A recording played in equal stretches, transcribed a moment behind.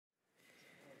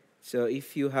So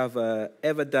if you have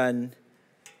ever done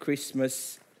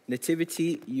Christmas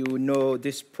nativity, you know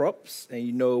these props and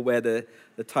you know where the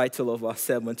title of our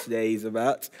sermon today is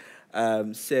about.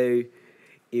 So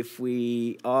if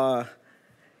you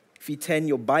turn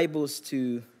your Bibles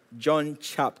to John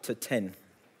chapter 10.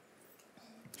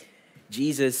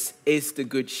 Jesus is the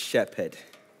Good Shepherd.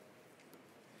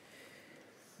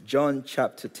 John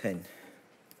chapter 10.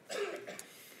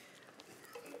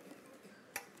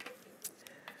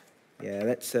 Yeah,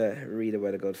 let's read the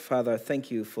word of God. Father,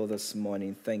 thank you for this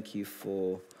morning. Thank you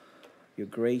for your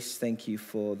grace. Thank you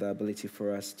for the ability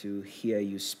for us to hear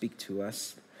you speak to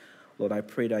us. Lord, I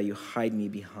pray that you hide me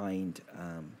behind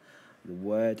the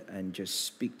word and just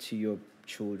speak to your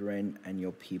children and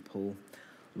your people.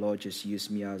 Lord, just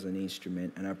use me as an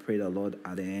instrument. And I pray that, Lord,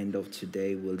 at the end of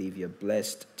today, we'll leave you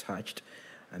blessed, touched,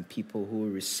 and people who will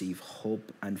receive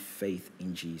hope and faith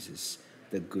in Jesus,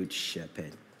 the Good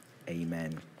Shepherd.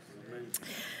 Amen.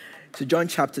 So John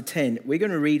chapter 10, we're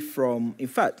going to read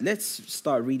let's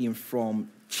start reading from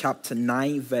chapter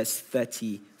 9, verse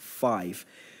 35.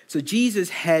 So Jesus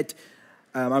had,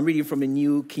 I'm reading from the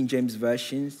New King James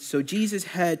Version. So Jesus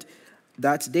had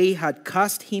that they had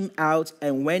cast him out,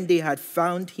 and when he had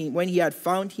found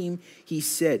him, he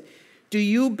said, "Do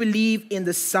you believe in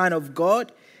the Son of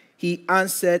God?" He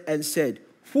answered and said,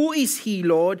 "Who is he,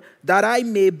 Lord, that I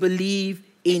may believe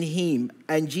in him?"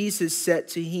 And Jesus said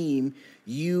to him,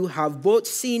 "You have both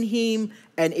seen him,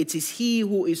 and it is he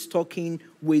who is talking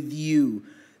with you."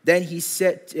 Then he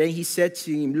said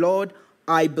to him, "Lord,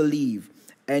 I believe."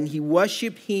 And he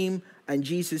worshipped him, and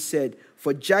Jesus said,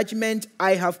 "For judgment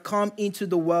I have come into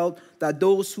the world, that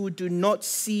those who do not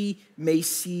see may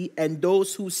see, and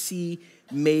those who see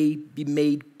may be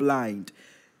made blind."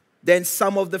 Then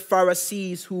some of the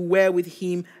Pharisees who were with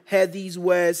him heard these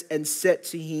words and said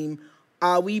to him,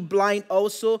 "Are we blind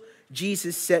also?"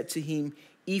 Jesus said to him,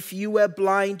 "If you were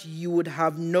blind, you would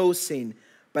have no sin.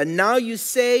 But now you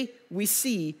say, 'We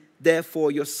see,'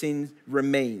 therefore your sin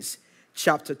remains."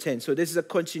 Chapter 10. So this is a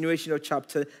continuation of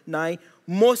chapter 9.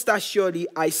 "Most assuredly,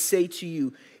 I say to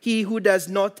you, he who does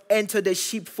not enter the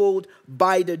sheepfold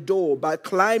by the door, but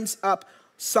climbs up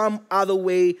some other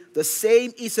way, the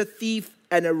same is a thief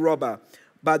and a robber.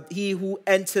 But he who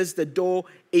enters the door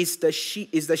is the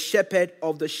shepherd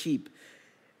of the sheep.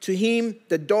 To him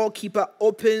the doorkeeper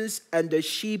opens, and the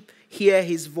sheep hear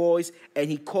his voice, and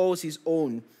he calls his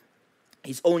own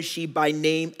sheep by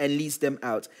name and leads them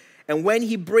out. And when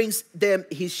he brings them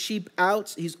his sheep out,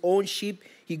 his own sheep,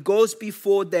 he goes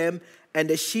before them, and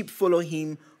the sheep follow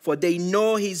him, for they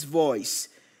know his voice.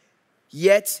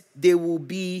 Yet they will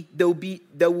be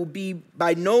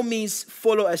by no means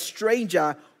follow a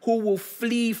stranger who will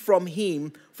flee from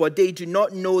him, for they do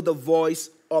not know the voice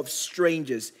of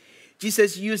strangers."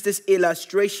 Jesus used this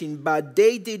illustration, but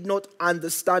they did not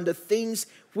understand the things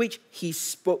which he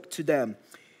spoke to them.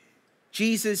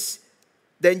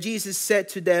 Then Jesus said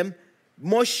to them,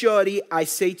 "Most surely I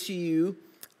say to you,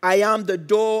 I am the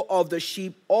door of the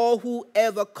sheep. All who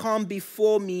ever come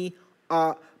before me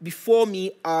are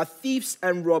thieves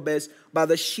and robbers, but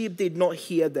the sheep did not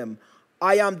hear them.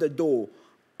 I am the door.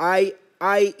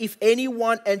 If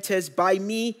anyone enters by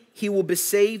me, he will be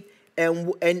saved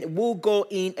and will go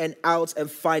in and out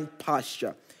and find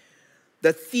pasture.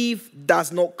 The thief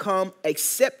does not come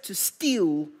except to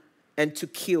steal and to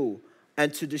kill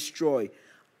and to destroy.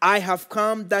 I have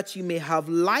come that you may have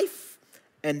life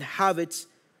and have it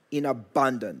in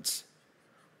abundance.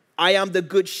 I am the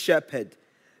good shepherd.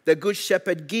 The good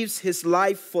shepherd gives his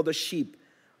life for the sheep.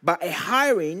 But a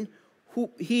hireling,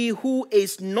 he who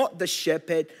is not the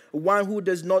shepherd, one who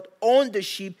does not own the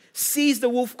sheep, sees the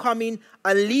wolf coming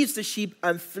and leaves the sheep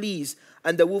and flees.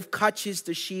 And the wolf catches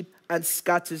the sheep and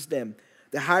scatters them.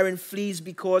 The hireling flees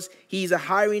because he is a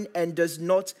hireling and does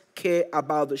not care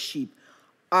about the sheep.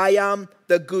 I am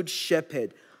the good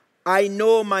shepherd. I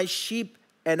know my sheep,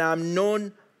 and I am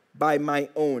known by my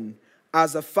own.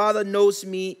 As the Father knows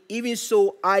me, even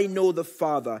so I know the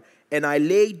Father, and I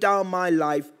lay down my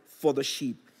life for the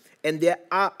sheep. And there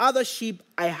are other sheep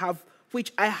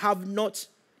which I have not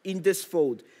in this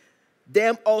fold.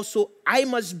 Them also I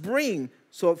must bring,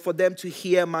 so for them to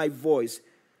hear my voice.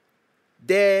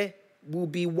 There will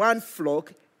be one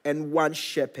flock and one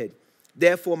shepherd.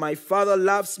 Therefore my Father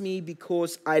loves me,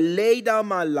 because I lay down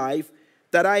my life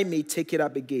that I may take it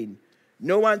up again.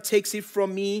 No one takes it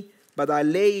from me, but I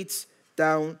lay it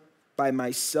down by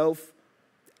myself.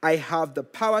 I have the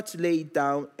power to lay it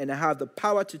down, and I have the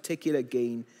power to take it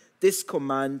again. This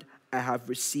command I have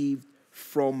received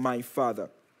from my Father."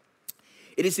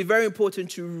 It is very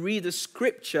important to read the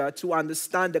scripture to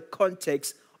understand the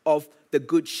context of the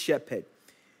Good Shepherd.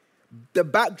 the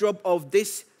backdrop of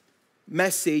this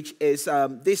message is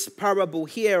this parable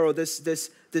here, or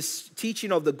this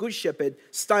teaching of the Good Shepherd,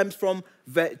 stems from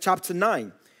chapter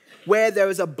 9, where there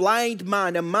is a blind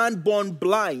man, a man born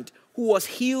blind, who was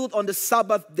healed on the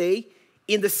Sabbath day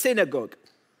in the synagogue.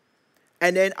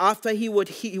 And then after he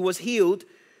was healed,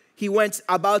 he went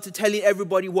about to telling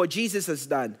everybody what Jesus has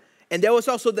done. And there was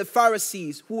also the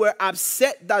Pharisees who were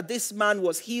upset that this man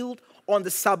was healed on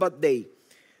the Sabbath day.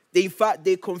 In fact,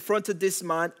 they confronted this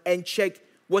man and checked,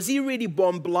 was he really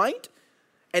born blind?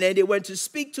 And then they went to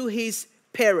speak to his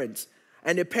parents.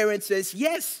 And the parents says,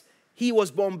 yes, he was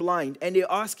born blind. And they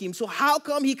asked him, so how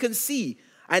come he can see?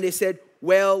 And they said,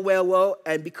 well.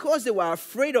 And because they were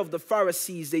afraid of the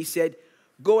Pharisees, they said,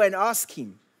 go and ask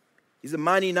him. He's a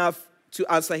man enough to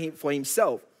answer him for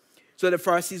himself. So the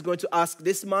Pharisees going to ask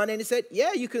this man, and he said,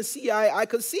 yeah, you can see, I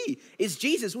can see. It's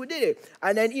Jesus who did it.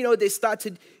 And then, they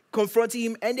started confronting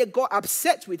him, and they got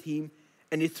upset with him,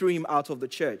 and they threw him out of the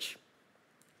church.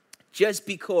 Just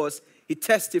because he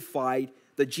testified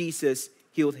that Jesus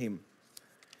healed him.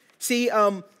 See,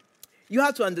 you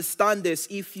have to understand this.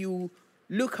 If you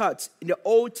look at in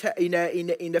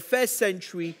the first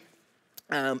century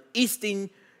Eastern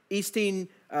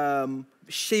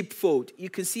sheepfold, you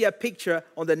can see a picture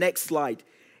on the next slide.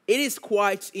 It is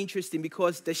quite interesting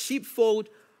because the sheepfold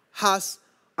has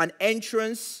an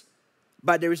entrance,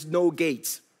 but there is no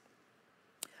gate.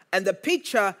 And the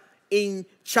picture in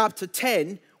chapter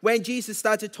 10, when Jesus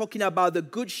started talking about the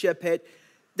Good Shepherd,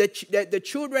 the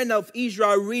children of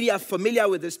Israel really are familiar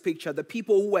with this picture. The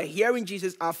people who were hearing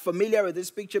Jesus are familiar with this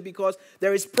picture because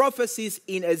there is prophecies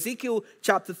in Ezekiel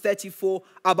chapter 34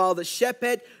 about the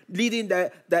shepherd leading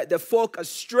the flock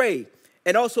astray.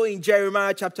 And also in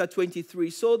Jeremiah chapter 23.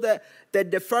 So that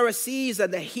the Pharisees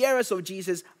and the hearers of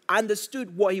Jesus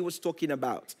understood what he was talking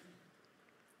about.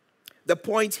 The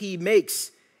point he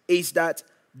makes is that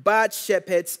bad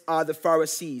shepherds are the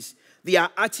Pharisees. Their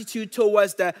attitude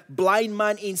towards the blind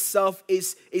man himself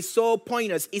is so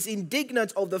pointless. It's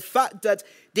indignant of the fact that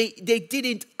they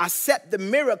didn't accept the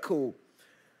miracle,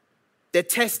 the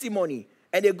testimony.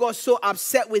 And they got so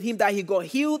upset with him that he got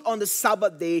healed on the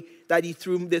Sabbath day that they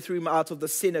threw him out of the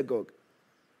synagogue.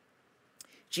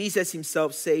 Jesus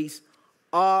himself says,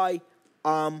 I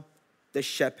am the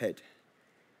shepherd.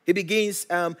 He begins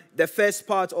the first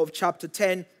part of chapter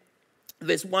 10,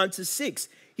 verse 1 to 6.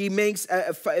 He makes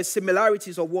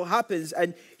similarities of what happens,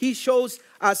 and he shows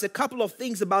us a couple of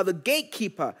things about the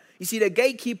gatekeeper. You see, the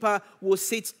gatekeeper will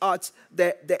sit at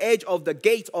the edge of the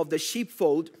gate of the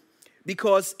sheepfold,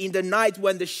 because in the night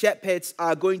when the shepherds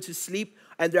are going to sleep,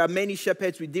 and there are many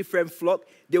shepherds with different flock,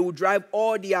 they will drive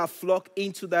all their flock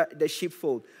into the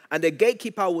sheepfold. And the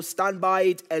gatekeeper will stand by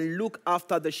it and look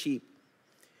after the sheep.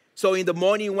 So in the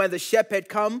morning when the shepherd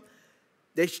comes,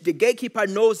 the gatekeeper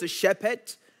knows the shepherd,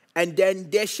 and then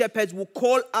their shepherds will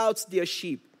call out their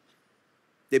sheep.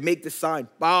 They make the sign,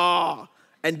 bah,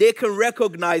 and they can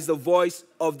recognize the voice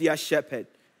of their shepherd.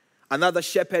 Another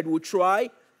shepherd will try,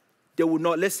 they will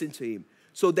not listen to him.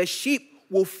 So the sheep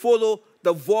will follow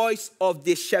the voice of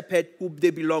the shepherd who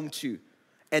they belong to.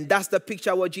 And that's the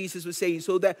picture what Jesus was saying.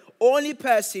 So the only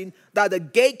person that the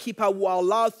gatekeeper will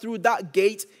allow through that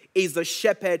gate is the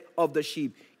shepherd of the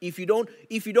sheep. If you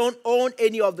don't own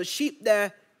any of the sheep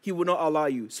there, he will not allow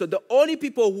you. So the only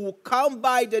people who come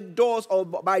by the doors or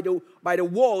by the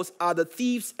walls are the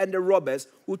thieves and the robbers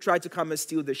who try to come and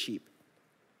steal the sheep.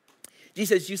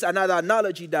 Jesus used another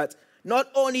analogy that not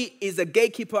only is the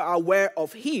gatekeeper aware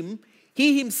of him,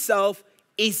 he himself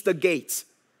is the gate.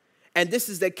 And this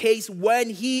is the case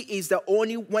when he's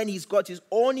got his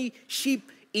only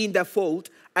sheep in the fold,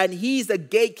 and he's the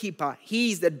gatekeeper,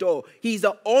 he's the door. He's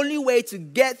the only way to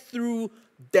get through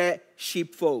the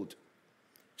sheepfold.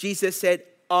 Jesus said,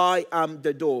 I am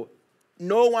the door.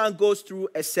 No one goes through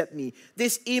except me.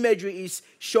 This imagery is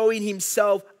showing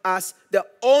himself as the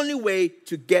only way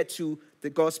to get to the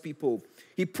God's people.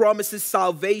 He promises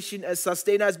salvation and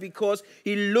sustenance because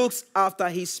he looks after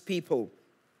his people.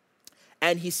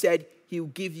 And he said he will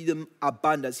give them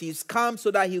abundance. He's come so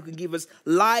that he can give us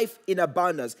life in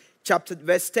abundance.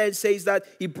 Verse 10 says that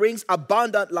he brings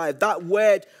abundant life. That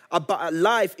word about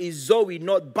life is Zoe,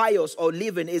 not bios or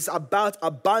living. It's about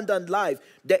abundant life.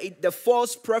 The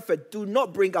false prophet do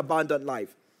not bring abundant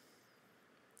life.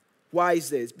 Why is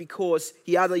this? Because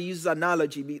he either uses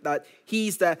analogy that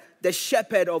he's the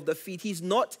shepherd of the feet. He's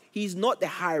not the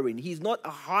hiring. He's not a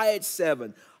hired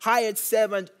servant. Hired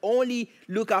servant only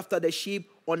look after the sheep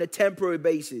on a temporary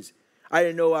basis. I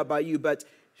don't know about you, but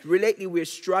lately we're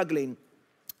struggling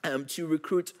to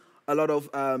recruit a lot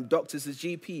of doctors as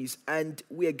GPs, and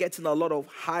we are getting a lot of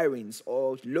hirings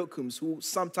or locums who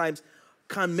sometimes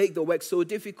can make the work so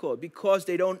difficult because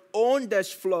they don't own their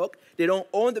flock, they don't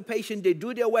own the patient, they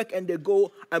do their work and they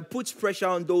go and put pressure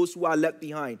on those who are left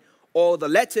behind. All the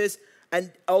letters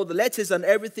and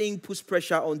everything puts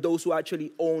pressure on those who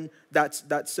actually own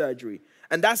that surgery.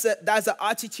 And that's the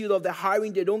attitude of the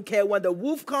hiring. They don't care when the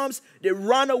wolf comes, they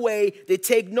run away, they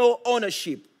take no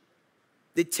ownership.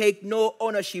 They take no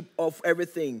ownership of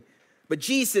everything. But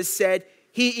Jesus said,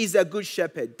 he is a good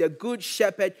shepherd. The good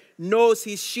shepherd knows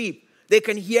his sheep. They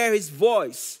can hear his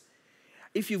voice.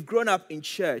 If you've grown up in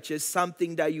church, it's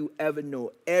something that you ever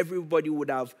know. Everybody would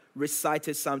have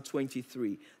recited Psalm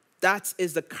 23. That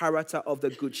is the character of the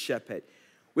good shepherd.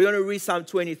 We're going to read Psalm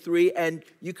 23, and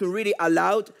you can read it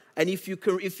aloud. And if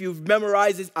you've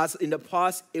memorized it as in the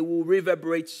past, it will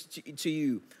reverberate to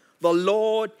you. The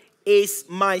Lord is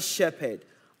my shepherd.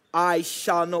 I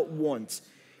shall not want.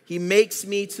 He makes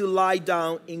me to lie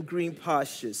down in green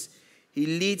pastures. He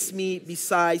leads me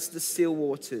beside the still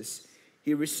waters.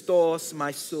 He restores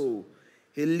my soul.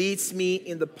 He leads me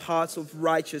in the paths of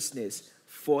righteousness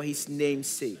for his name's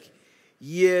sake.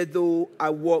 Yea, though I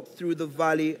walk through the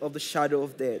valley of the shadow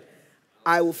of death,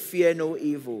 I will fear no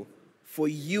evil, for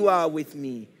you are with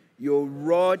me. Your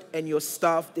rod and your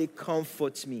staff, they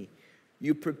comfort me.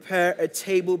 You prepare a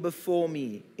table before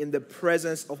me in the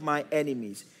presence of my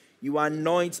enemies. You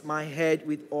anoint my head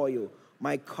with oil.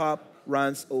 My cup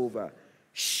runs over.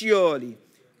 Surely,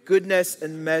 goodness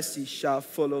and mercy shall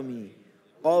follow me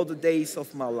all the days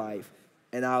of my life,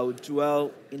 and I will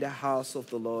dwell in the house of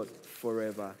the Lord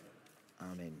forever.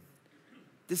 Amen.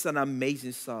 This is an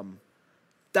amazing psalm.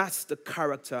 That's the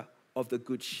character of the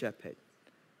good shepherd.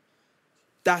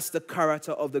 That's the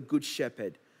character of the good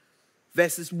shepherd.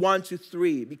 Verses 1 to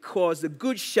 3, because the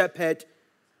good shepherd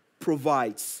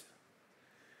provides.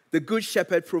 The good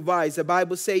shepherd provides. The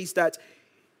Bible says that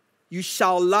you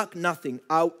shall lack nothing.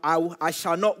 I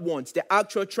shall not want. The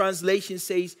actual translation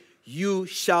says you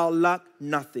shall lack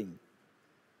nothing.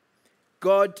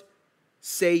 God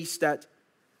says that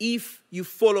if you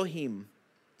follow him,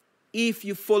 if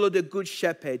you follow the good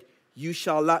shepherd, you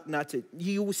shall lack nothing.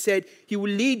 He said he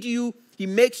will lead you. He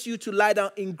makes you to lie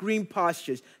down in green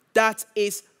pastures. That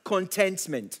is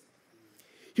contentment.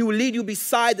 He will lead you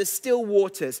beside the still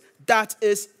waters. That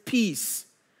is peace.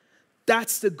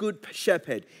 That's the good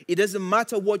shepherd. It doesn't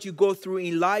matter what you go through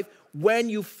in life. When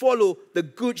you follow the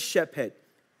good shepherd,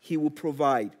 he will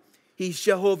provide. He's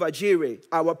Jehovah Jireh,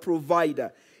 our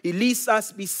provider. He leads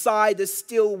us beside the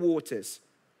still waters.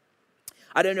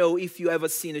 I don't know if you ever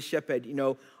seen a shepherd.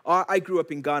 I grew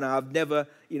up in Ghana. I've never,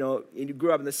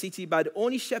 grew up in the city. But the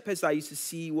only shepherds I used to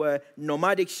see were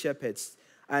nomadic shepherds.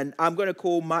 And I'm going to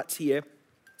call Matt here.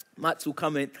 Matt will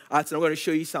come in. And I'm going to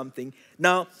show you something.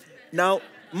 Now,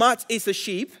 Matt is a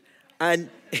sheep. And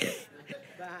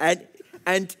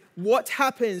what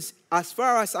happens, as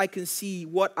far as I can see,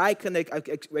 what I can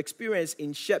experience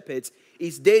in shepherds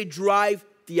is they drive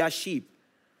their sheep.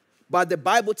 But the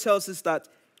Bible tells us that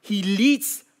he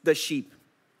leads the sheep.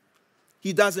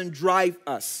 He doesn't drive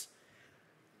us.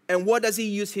 And what does he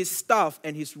use? His staff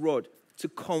and his rod to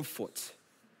comfort.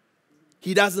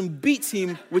 He doesn't beat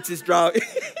him with his drought.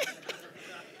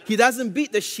 He doesn't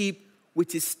beat the sheep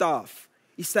with his staff.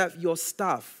 He said, your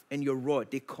staff and your rod,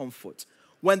 they comfort.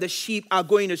 When the sheep are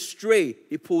going astray,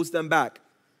 he pulls them back.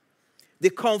 They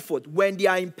comfort. When they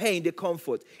are in pain, they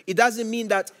comfort. It doesn't mean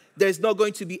that there's not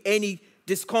going to be any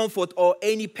discomfort or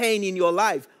any pain in your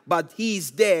life, but he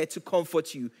is there to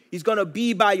comfort you. He's going to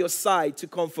be by your side to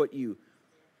comfort you.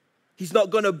 He's not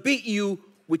going to beat you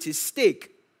with his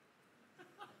stick.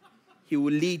 He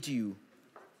will lead you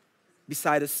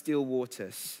beside the still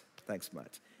waters. Thanks,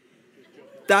 Matt.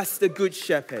 That's the good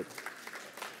shepherd.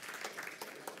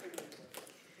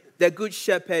 The good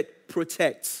shepherd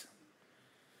protects.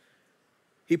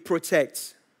 He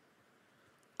protects.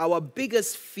 Our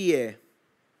biggest fear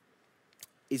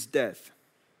is death.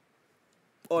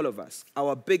 All of us.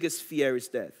 Our biggest fear is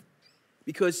death.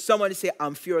 Because somebody say,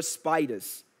 I'm fear of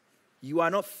spiders. You are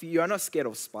not scared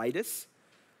of spiders.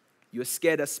 You're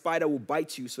scared a spider will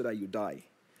bite you so that you die.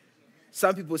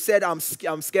 Some people said, I'm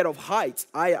scared of heights.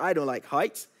 I don't like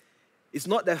heights. It's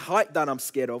not the height that I'm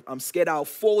scared of. I'm scared I'll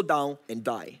fall down and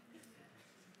die.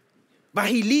 But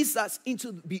he leads us he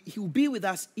will be with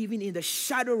us even in the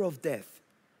shadow of death.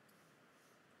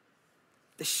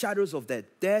 The shadows of death.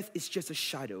 Death is just a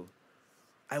shadow.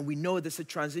 And we know there's a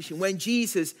transition. When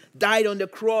Jesus died on the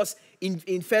cross in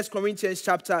 1 Corinthians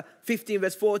chapter 15,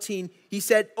 verse 14, he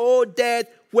said, "Oh, death,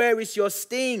 where is your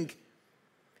sting?"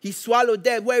 He swallowed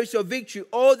death. Where is your victory?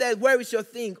 Oh, death, where is your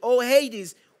sting? Oh,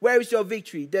 Hades, where is your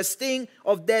victory? The sting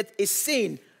of death is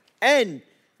sin. And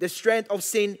the strength of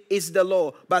sin is the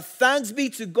law. But thanks be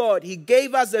to God, he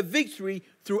gave us a victory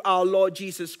through our Lord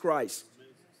Jesus Christ.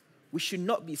 We should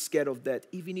not be scared of that,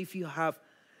 even if you have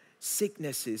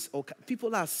sicknesses. Or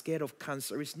people are scared of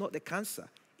cancer. It's not the cancer,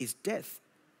 it's death.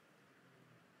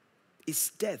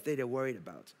 It's death that they're worried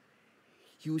about.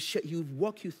 He will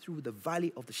walk you through the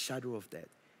valley of the shadow of death.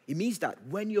 It means that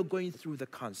when you're going through the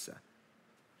cancer,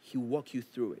 he will walk you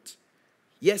through it.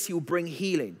 Yes, he will bring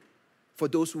healing for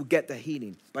those who get the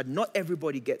healing, but not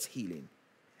everybody gets healing.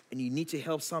 And you need to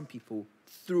help some people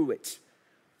through it.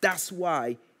 That's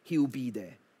why he will be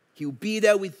there. He will be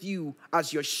there with you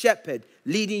as your shepherd,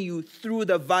 leading you through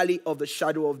the valley of the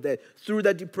shadow of death, through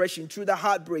the depression, through the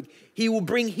heartbreak. He will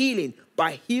bring healing,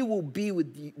 but he will be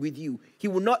with you. He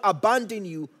will not abandon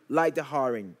you like the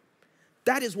hireling.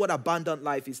 That is what abundant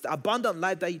life is. The abundant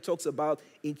life that he talks about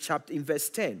in verse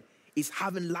 10 is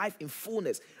having life in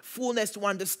fullness. Fullness to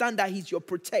understand that he's your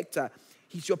protector.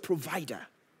 He's your provider.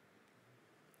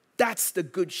 That's the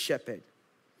good shepherd.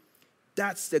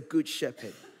 That's the good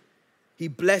shepherd. He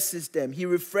blesses them. He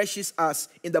refreshes us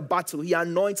in the battle. He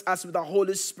anoints us with the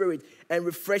Holy Spirit and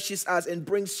refreshes us and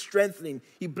brings strengthening.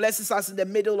 He blesses us in the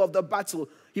middle of the battle.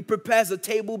 He prepares a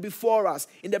table before us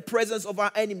in the presence of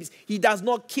our enemies. He does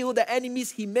not kill the enemies.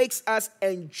 He makes us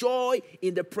enjoy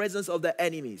in the presence of the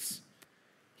enemies.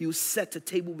 He will set a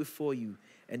table before you,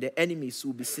 and the enemies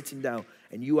will be sitting down.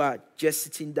 And you are just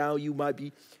sitting down. You might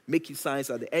be making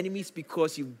signs at the enemies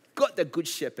because you've got the good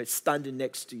shepherd standing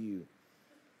next to you.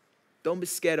 Don't be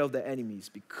scared of the enemies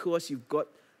because you've got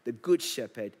the good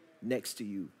shepherd next to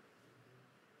you.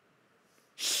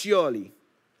 Surely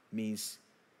means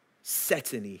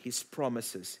certainly, his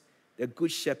promises. The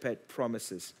good shepherd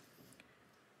promises.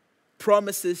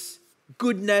 Promises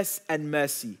goodness and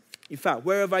mercy. In fact,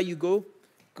 wherever you go,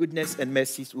 goodness and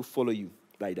mercies will follow you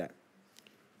like that.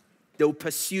 They will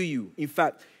pursue you. In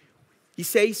fact, he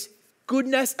says,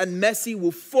 goodness and mercy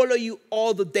will follow you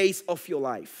all the days of your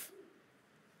life.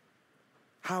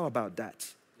 How about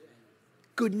that?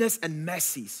 Goodness and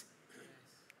mercies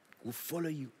will follow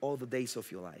you all the days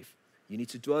of your life. You need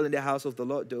to dwell in the house of the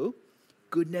Lord, though.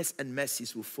 Goodness and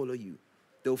mercies will follow you.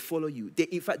 They'll follow you.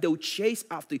 In fact, they'll chase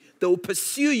after you. They'll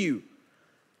pursue you.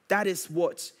 That is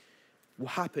what will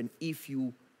happen if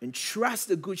you entrust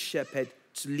the good shepherd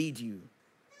to lead you.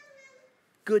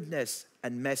 Goodness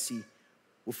and mercy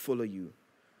will follow you.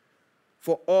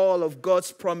 For all of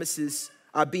God's promises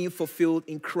are being fulfilled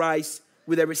in Christ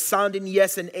with a resounding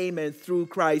yes and amen through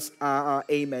Christ,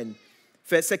 amen.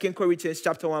 2 Corinthians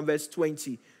chapter 1, verse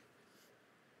 20.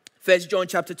 1 John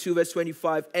chapter 2, verse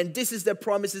 25. And this is the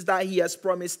promises that he has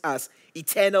promised us,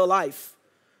 eternal life.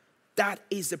 That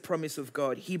is the promise of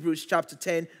God. Hebrews chapter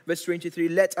 10, verse 23.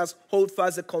 Let us hold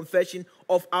fast the confession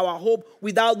of our hope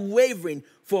without wavering,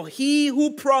 for he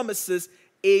who promises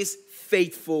is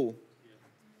faithful.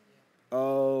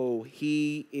 Oh,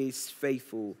 he is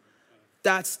faithful.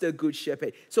 That's the good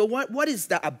shepherd. So what is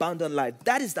the abundant life?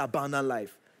 That is the abundant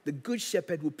life. The good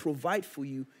shepherd will provide for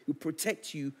you, will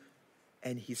protect you,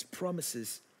 and his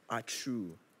promises are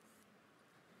true.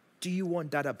 Do you want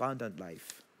that abundant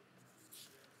life?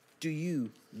 Do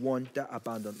you want that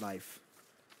abundant life?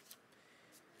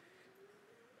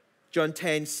 John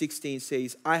 10:16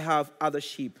 says, I have other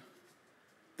sheep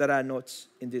that are not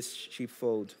in this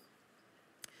sheepfold.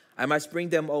 I must bring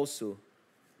them also.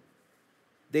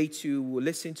 They too will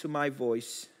listen to my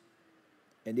voice,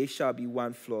 and they shall be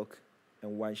one flock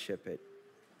and one shepherd.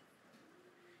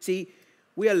 See,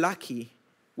 we are lucky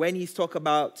when he's talking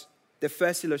about the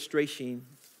first illustration,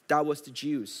 that was the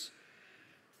Jews.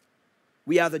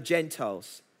 We are the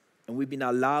Gentiles, and we've been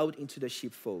allowed into the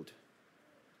sheepfold.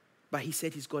 But he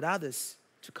said he's got others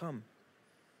to come.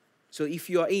 So if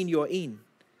you're in, you're in.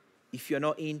 If you're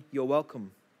not in, you're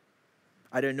welcome.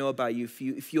 I don't know about you.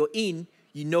 If you're in,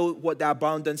 you know what the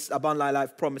abundant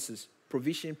life promises.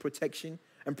 Provision, protection,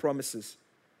 and promises.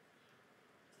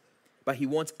 But he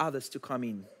wants others to come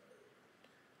in.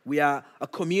 We are a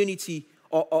community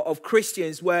of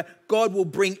Christians where God will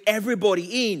bring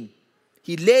everybody in.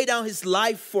 He laid down his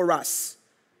life for us.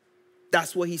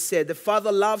 That's what he said. The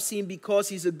Father loves him because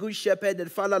he's a good shepherd. The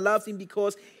Father loves him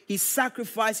because he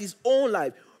sacrificed his own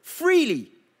life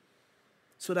freely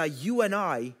so that you and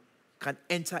I can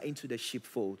enter into the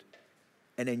sheepfold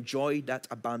and enjoy that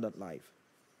abundant life.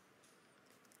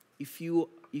 If you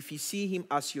see him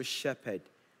as your shepherd,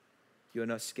 you're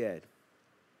not scared.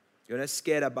 You're not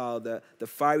scared about the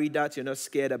fiery darts. You're not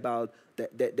scared about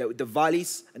the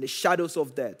valleys and the shadows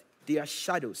of death. They are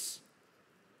shadows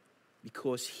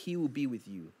because he will be with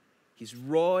you. His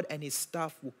rod and his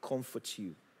staff will comfort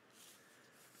you.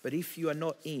 But if you are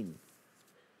not in,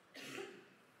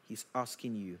 He's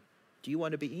asking you, do you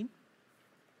want to be in?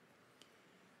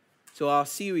 So our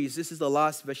series, this is the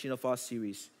last version of our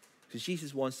series, because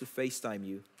Jesus wants to FaceTime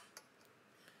you.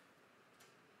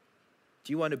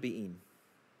 Do you want to be in?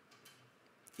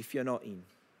 If you're not in.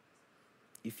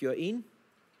 If you're in,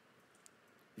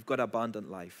 you've got abundant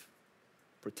life,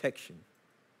 protection,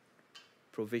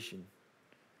 provision,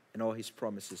 and all his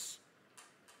promises.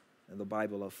 And the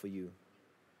Bible are for you.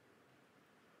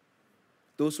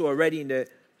 Those who are already in the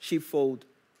sheepfold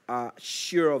are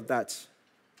sure of that.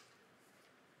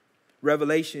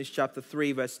 Revelation chapter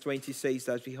 3 verse 20 says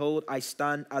that, behold, I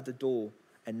stand at the door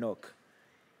and knock.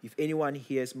 If anyone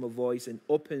hears my voice and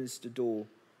opens the door,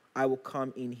 I will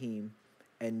come in him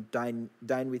and dine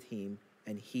with him,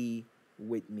 and he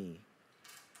with me.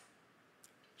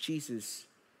 Jesus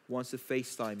wants to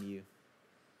FaceTime you.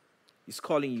 He's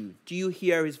calling you. Do you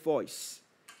hear his voice?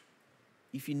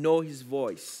 If you know his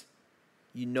voice,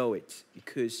 you know it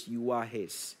because you are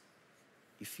his.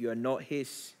 If you are not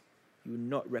his, you will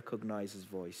not recognize his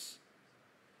voice.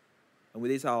 And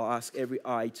with this, I'll ask every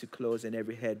eye to close and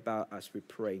every head bow as we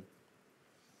pray.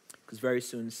 Because very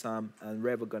soon Sam and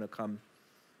Rev are going to come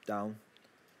down.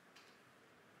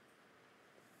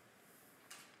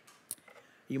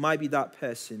 You might be that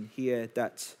person here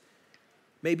that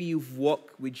maybe you've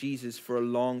walked with Jesus for a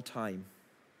long time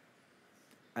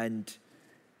and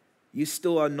you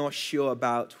still are not sure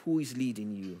about who is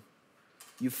leading you.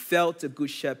 You felt a good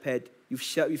shepherd. You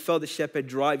felt the shepherd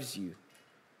drives you,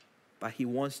 but he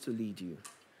wants to lead you.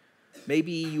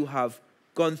 Maybe you have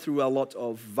gone through a lot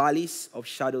of valleys of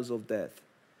shadows of death.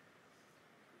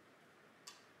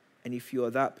 And if you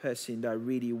are that person that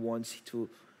really wants to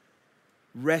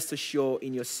rest assured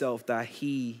in yourself that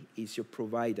he is your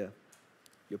provider,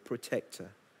 your protector,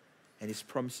 and his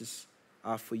promises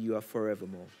are for you are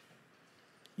forevermore.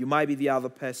 You might be the other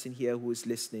person here who is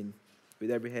listening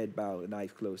with every head bowed and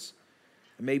eyes closed.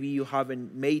 And maybe you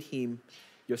haven't made him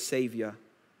your savior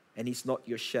and he's not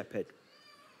your shepherd.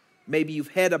 Maybe you've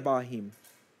heard about him,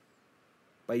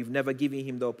 but you've never given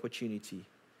him the opportunity.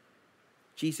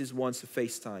 Jesus wants a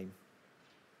FaceTime.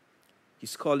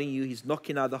 He's calling you. He's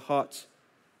knocking at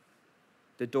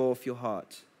the door of your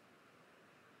heart.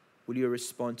 Will you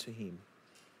respond to him?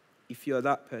 If you're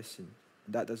that person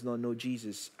that does not know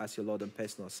Jesus as your Lord and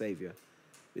personal Savior,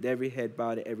 with every head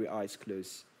bowed and every eyes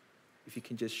closed, if you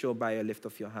can just show by a lift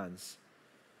of your hands,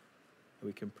 and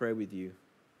we can pray with you.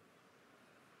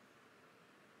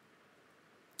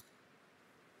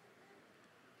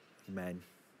 Amen.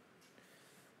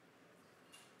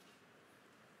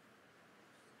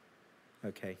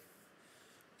 Okay.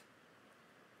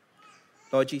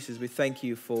 Lord Jesus, we thank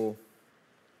you for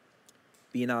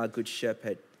being our good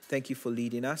shepherd. Thank you for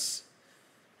leading us.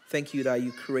 Thank you that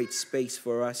you create space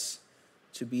for us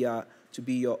to be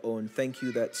your own. Thank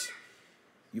you that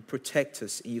you protect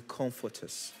us and you comfort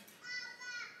us.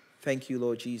 Thank you,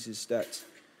 Lord Jesus, that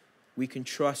we can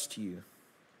trust you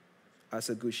as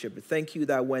a good shepherd. Thank you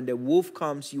that when the wolf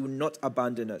comes, you will not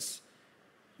abandon us.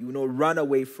 You will not run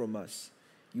away from us.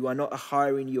 You are not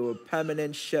hiring your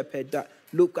permanent shepherd that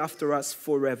look after us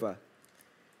forever.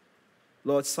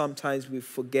 Lord, sometimes we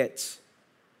forget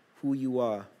who you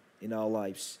are in our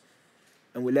lives,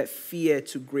 and we let fear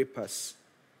to grip us,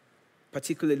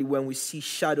 particularly when we see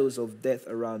shadows of death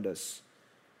around us.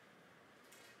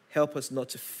 Help us not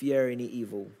to fear any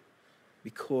evil,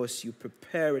 because you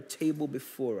prepare a table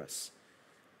before us,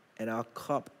 and our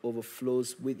cup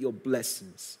overflows with your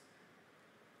blessings.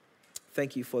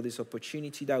 Thank you for this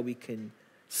opportunity that we can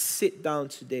sit down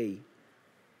today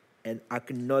and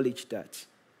acknowledge that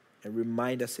and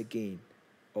remind us again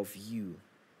of you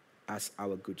as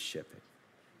our good shepherd.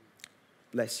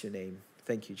 Bless your name.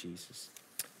 Thank you, Jesus.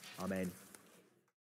 Amen.